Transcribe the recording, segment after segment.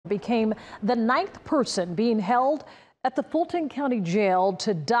Became the 9th person being held at the Fulton County Jail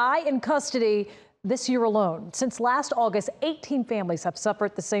to die in custody this year alone. Since last August, 18 families have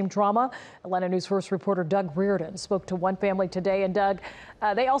suffered the same trauma. Atlanta News First reporter Doug Reardon spoke to one family today. And Doug,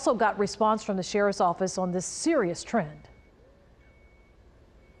 they also got response from the sheriff's office on this serious trend.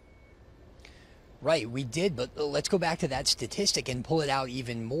 Right, we did, but let's go back to that statistic and pull it out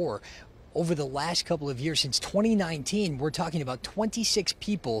even more. Over the last couple of years, since 2019, we're talking about 26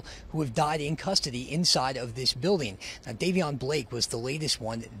 people who have died in custody inside of this building. Now, Dayvion Blake was the latest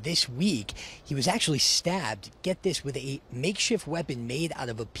one this week. He was actually stabbed, get this, with a makeshift weapon made out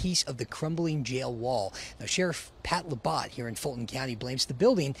of a piece of the crumbling jail wall. Now, Sheriff Pat Labat here in Fulton County blames the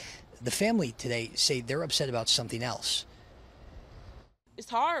building. The family today say they're upset about something else. It's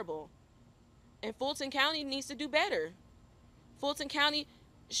horrible, and Fulton County needs to do better. Fulton County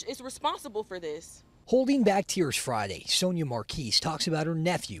is responsible for this. Holding back tears Friday, Sonia Marquise talks about her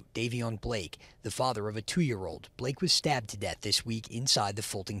nephew, Dayvion Blake, the father of a 2-year-old. Blake was stabbed to death this week inside the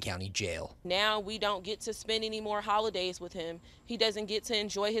Fulton County Jail. Now we don't get to spend any more holidays with him. He doesn't get to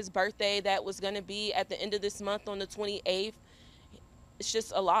enjoy his birthday that was going to be at the end of this month on the 28th. It's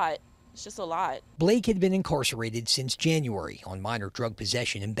just a lot. It's just a lot. Blake had been incarcerated since January on minor drug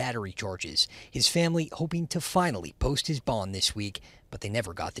possession and battery charges. His family hoping to finally post his bond this week, but they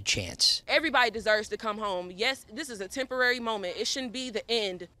never got the chance. Everybody deserves to come home. Yes, this is a temporary moment. It shouldn't be the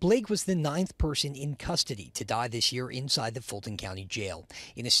end. Blake was the 9th person in custody to die this year inside the Fulton County Jail.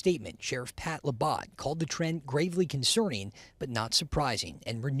 In a statement, Sheriff Pat Labat called the trend gravely concerning, but not surprising,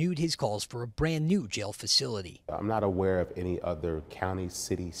 and renewed his calls for a brand new jail facility. I'm not aware of any other county,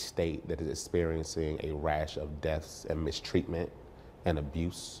 city, state that is experiencing a rash of deaths and mistreatment and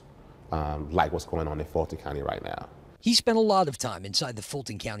abuse like what's going on in Fulton County right now. He spent a lot of time inside the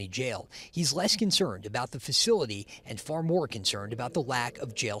Fulton County Jail. He's less concerned about the facility and far more concerned about the lack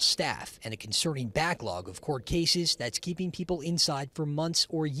of jail staff and a concerning backlog of court cases that's keeping people inside for months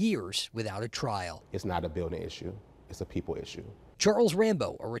or years without a trial. It's not a building issue, it's a people issue. Charles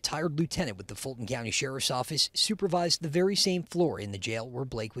Rambo, a retired lieutenant with the Fulton County Sheriff's Office, supervised the very same floor in the jail where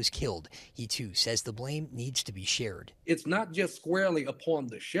Blake was killed. He too says the blame needs to be shared. It's not just squarely upon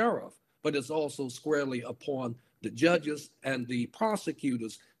the sheriff, but it's also squarely upon the judges and the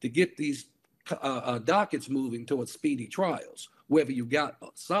prosecutors to get these dockets moving towards speedy trials. Whether you got a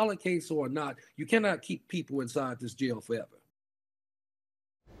solid case or not, you cannot keep people inside this jail forever.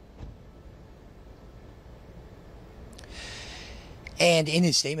 And in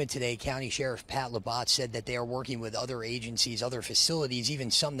his statement today, County Sheriff Pat Labat said that they are working with other agencies, other facilities, even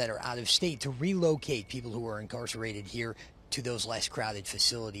some that are out of state, to relocate people who are incarcerated here to those less crowded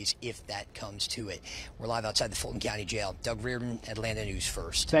facilities if that comes to it. We're live outside the Fulton County Jail. Doug Reardon, Atlanta News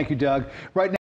First. Thank you, Doug. Right now.